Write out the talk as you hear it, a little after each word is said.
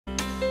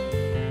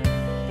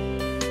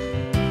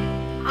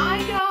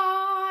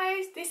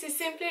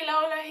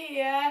SimpliLola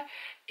here.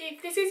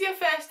 If this is your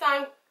first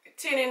time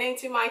tuning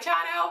into my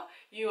channel,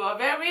 you are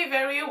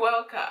very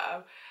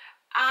welcome.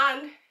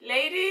 And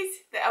ladies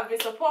that have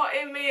been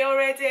supporting me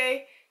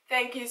already,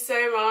 thank you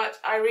so much.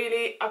 I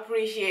really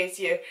appreciate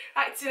you.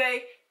 Right,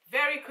 today,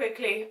 very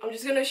quickly, I'm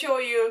just going to show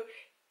you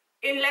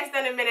in less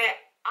than a minute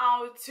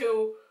how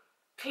to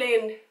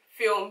clean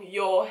film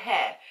your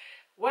hair.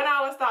 When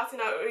I was starting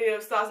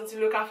to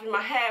look after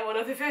my hair, one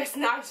of the first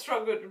things I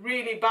struggled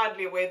really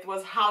badly with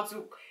was how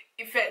to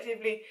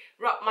effectively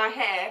wrap my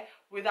hair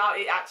without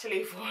it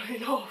actually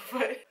falling off.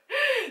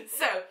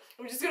 So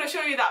I'm just going to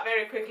show you that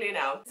very quickly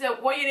now. So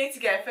what you need to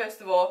get first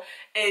of all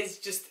is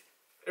just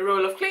a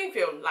roll of cling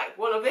film, like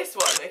one of this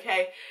one,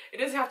 okay? It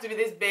doesn't have to be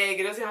this big,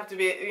 it doesn't have to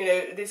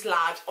be, this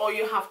large. All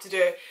you have to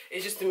do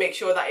is just to make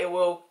sure that it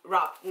will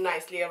wrap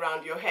nicely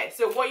around your hair.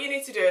 So what you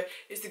need to do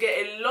is to get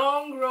a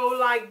long roll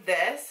like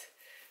this,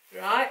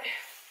 right?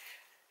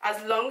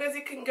 As long as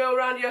it can go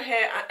around your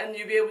hair and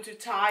you'll be able to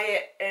tie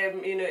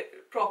it,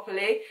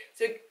 properly.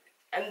 So,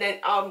 and then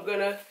I'm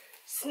gonna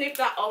snip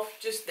that off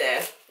just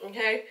there,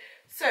 okay?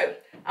 So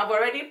I've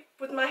already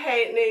put my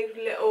hair in a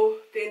little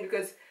thing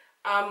because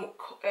I'm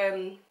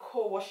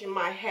co-washing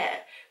my hair.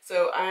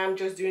 So I am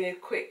just doing a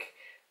quick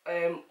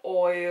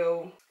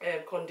oil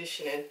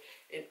conditioning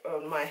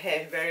on my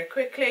hair very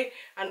quickly.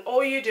 And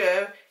all you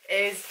do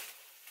is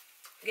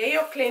get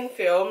your cling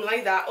film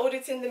like that, hold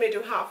it in the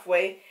middle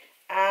halfway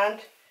and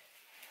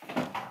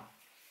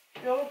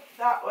go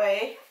that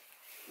way.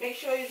 Make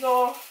sure it's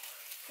all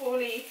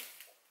fully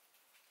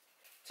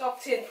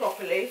tucked in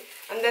properly.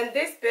 And then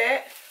this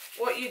bit,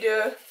 what you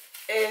do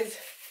is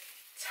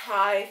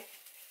tie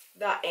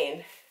that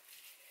in,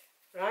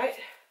 right?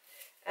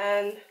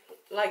 And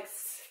like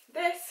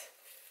this.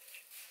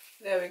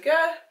 There we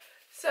go.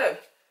 So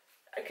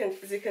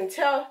as you can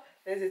tell,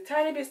 there's a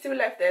tiny bit still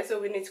left there,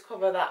 so we need to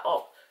cover that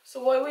up.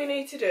 So what we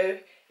need to do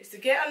is to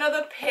get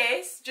another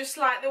paste, just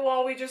like the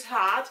one we just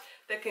had,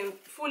 that can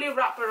fully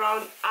wrap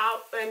around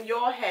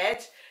your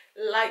head,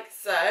 like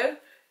so.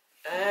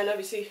 And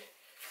obviously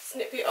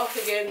snip it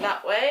off again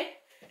that way.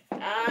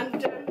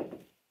 And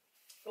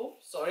oh,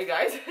 sorry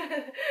guys,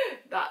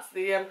 that's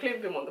the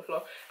cling film on the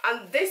floor.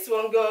 And this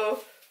one go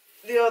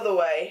the other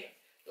way,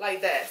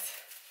 like this.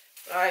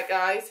 Alright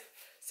guys,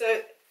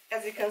 so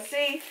as you can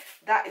see,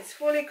 that is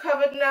fully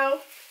covered now.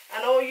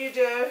 And all you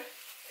do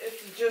is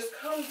to just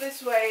come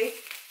this way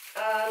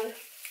and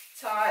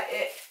tie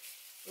it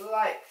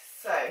like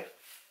so.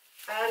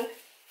 And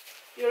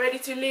you're ready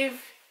to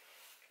leave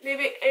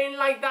it in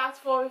like that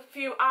for a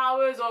few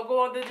hours or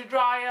go under the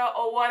dryer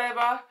or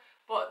whatever.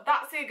 But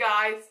that's it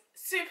guys,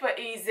 super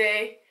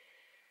easy.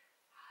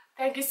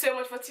 Thank you so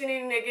much for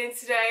tuning in again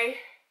today.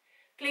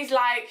 Please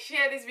like,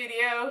 share this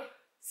video,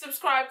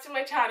 subscribe to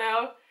my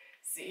channel.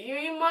 See you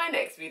in my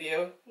next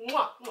video.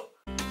 Mwah,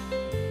 mwah.